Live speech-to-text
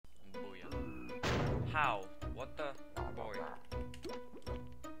How? What the boy?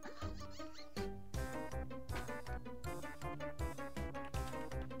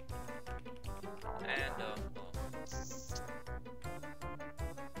 And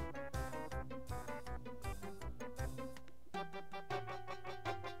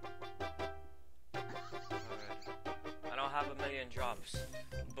I don't have a million drops,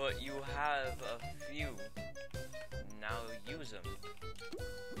 but you have a few. Now use them.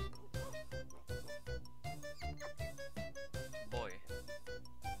 Boy.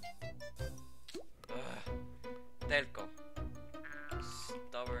 Telco.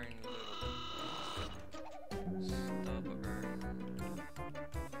 Stubborn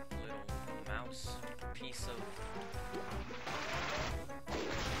little mouse piece of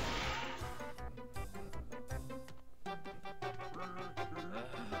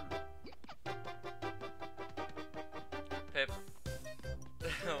Pip.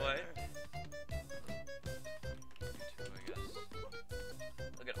 What? Two, I guess.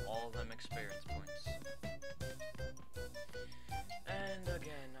 Look at all of them experience points. And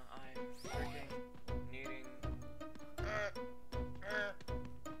again, I'm freaking needing.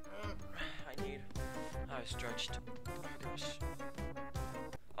 I stretched. Oh gosh.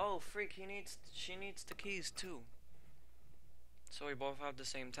 Oh freak! She needs the keys too. So we both have the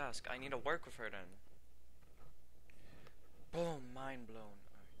same task. I need to work with her then. Boom! Mind blown.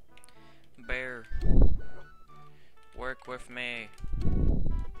 Right. Bear, work with me.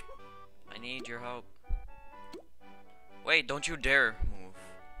 I need your help. Wait! Don't you dare move.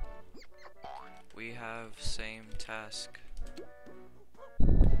 We have same task.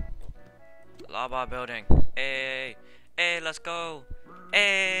 Lava building. Hey, hey, let's go.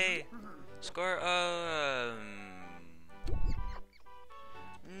 Hey, score.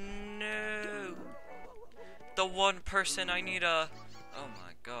 No. The one person I need a. Oh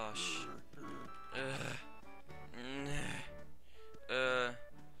my gosh.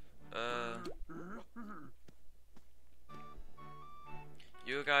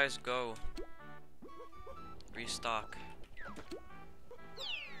 You guys go. Restock.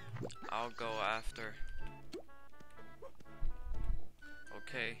 I'll go after.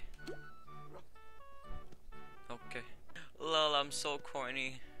 Okay. Okay. Lol, I'm so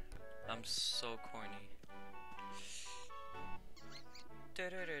corny. I'm so corny.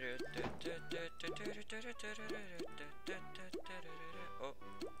 Oh,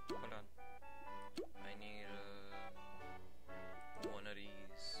 hold on. I need one of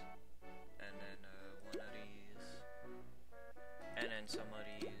these, and then one of these, and then some of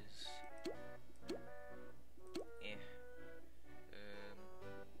these.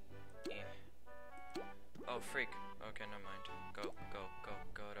 Oh freak. Okay, never mind. Go, go, go,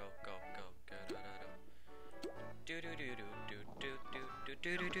 go, go, go, go, go, do, do, do, do, do, do,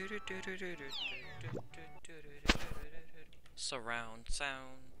 do, do, do, do, do, do, do. Surround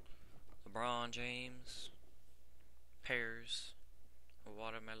sound. LeBron James. Pears.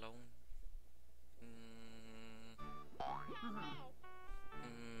 Watermelon.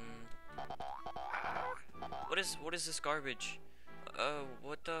 What is this garbage?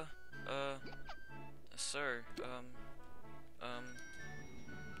 What the sir,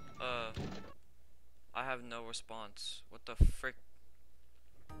 I have no response. What the frick?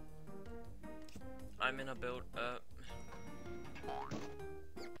 I'm in a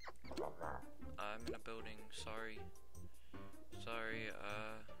I'm in a building, sorry. Sorry,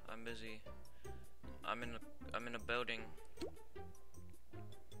 I'm busy. I'm in a building.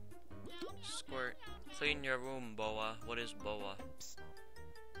 Squirt. Clean your room, Boa. What is Boa?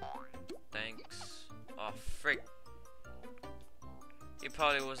 Thanks. Oh, frick. He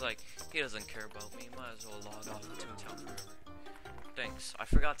probably was like, he doesn't care about me. Might as well log off Toontown forever. Thanks. I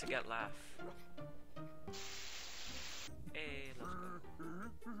forgot to get laugh. Hey, let's go.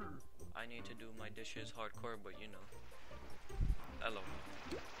 I need to do my dishes hardcore, but you know. Hello.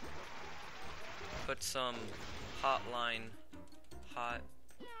 Put some hotline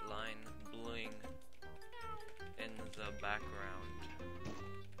bling in the background.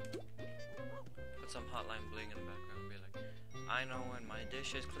 Put some hotline bling in the background. Be like, I know when my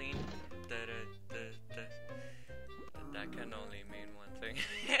dish is clean. That can only mean one thing.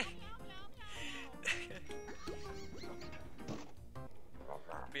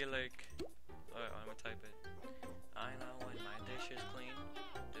 Be like, alright, I'm gonna type it. I know when my dish is clean.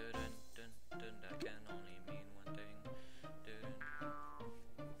 That can only mean one thing.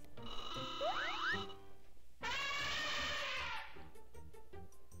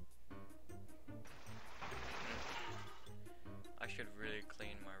 I should really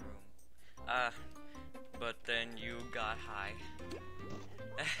clean my room. But then you got high.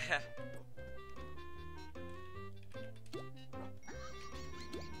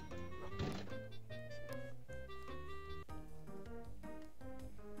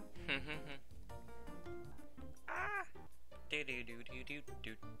 Here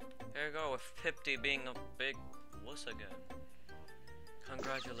we go with Pipti being a big wuss again.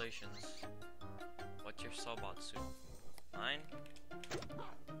 Congratulations. What's your Sobot suit? Mine?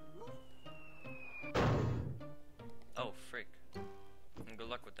 Oh, freak. Good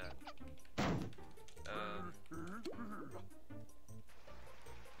luck with that.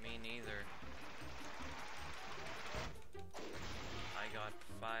 Me neither. I got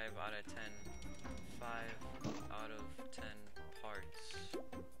 5 out of 10. 5 out of 10 parts.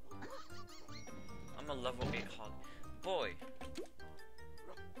 I'm a level 8 Holly. Boy!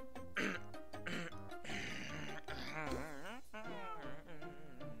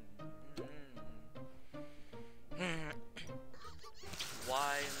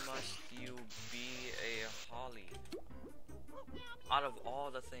 Why must you be a Holly? Out of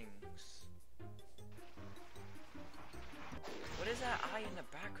all the things. What is that eye in the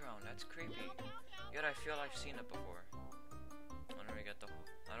background? That's creepy. Yet I feel I've seen it before. I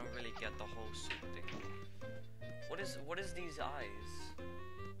don't really get the whole suit thing. What is these eyes?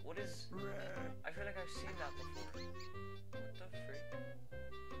 What is? I feel like I've seen that before. What the frick?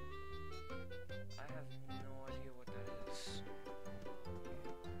 I have no idea what that is.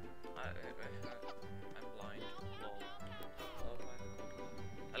 I'm blind. Lol.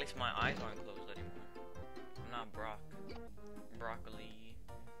 At least my eyes aren't closed anymore. I'm not Broccoli.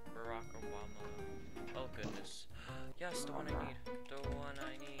 Barack Obama. Oh goodness. Yes, the one I need. The one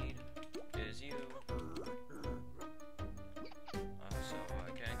I need is you. So I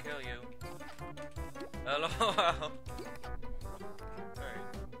can't kill you. Hello. Alright.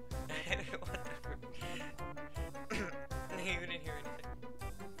 Whatever. You didn't hear anything.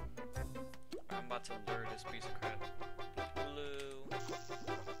 I'm about to lure this piece of crap. Blue.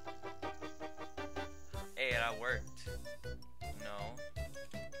 Hey, that worked. No.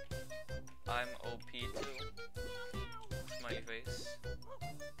 I'm OP too. Smiley face.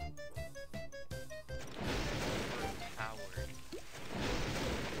 Howard.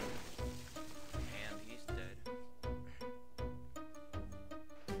 And he's dead.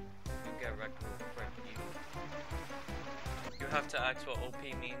 You get wrecked real quick, you have to ask what OP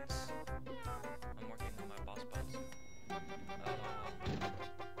means. I'm working on my boss bots.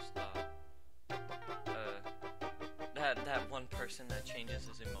 Stop. That one person that changes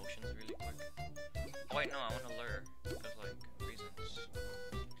his emotions really quick. Oh wait, no, I want to lure. Because, like, reasons.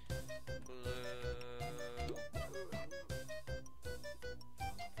 Blue.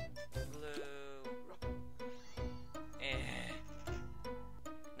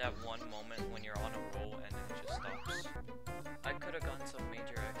 That one moment when you're on a roll and it just stops. I could have gotten some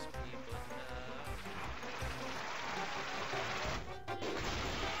major XP, but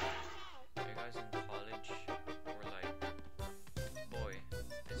are you guys in college? Or like, boy,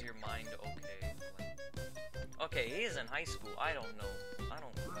 is your mind okay? Like, okay, he is in high school. I don't know. I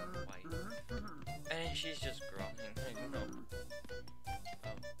don't know why. And she's just growling. Like, no.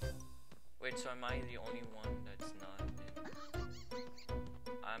 Oh. Wait, so am I the only one that's not in?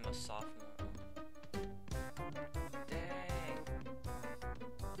 I'm a sophomore. Dang.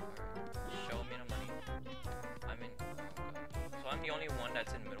 Alright, show me the money. I'm in. Oh God. So I'm the only one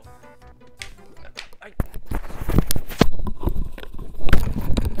that's in middle.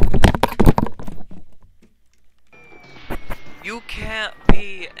 You can't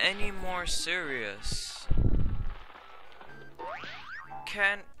be any more serious.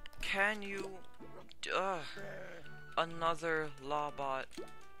 Can you? Another lawbot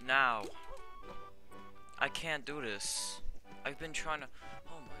now. I can't do this. I've been trying to.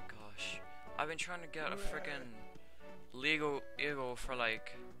 Oh my gosh. I've been trying to get a freaking legal ego for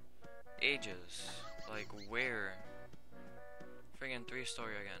like ages. Like where? Friggin'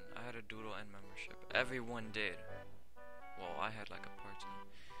 3-story again. I had a doodle and membership. Everyone did. Well, I had like a party.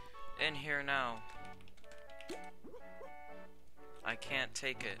 In here now. I can't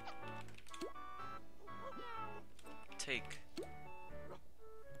take it. Take.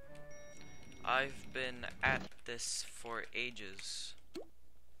 I've been at this for ages.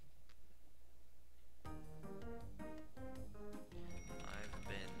 I've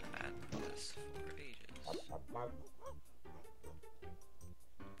been at this for ages.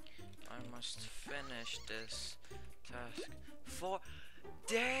 I must finish this task for.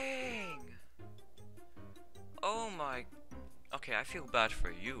 Dang! Oh my. Okay, I feel bad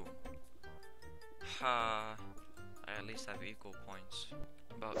for you. Ha. I at least have equal points.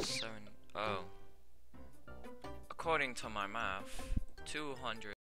 About 7. Oh. According to my math, 200.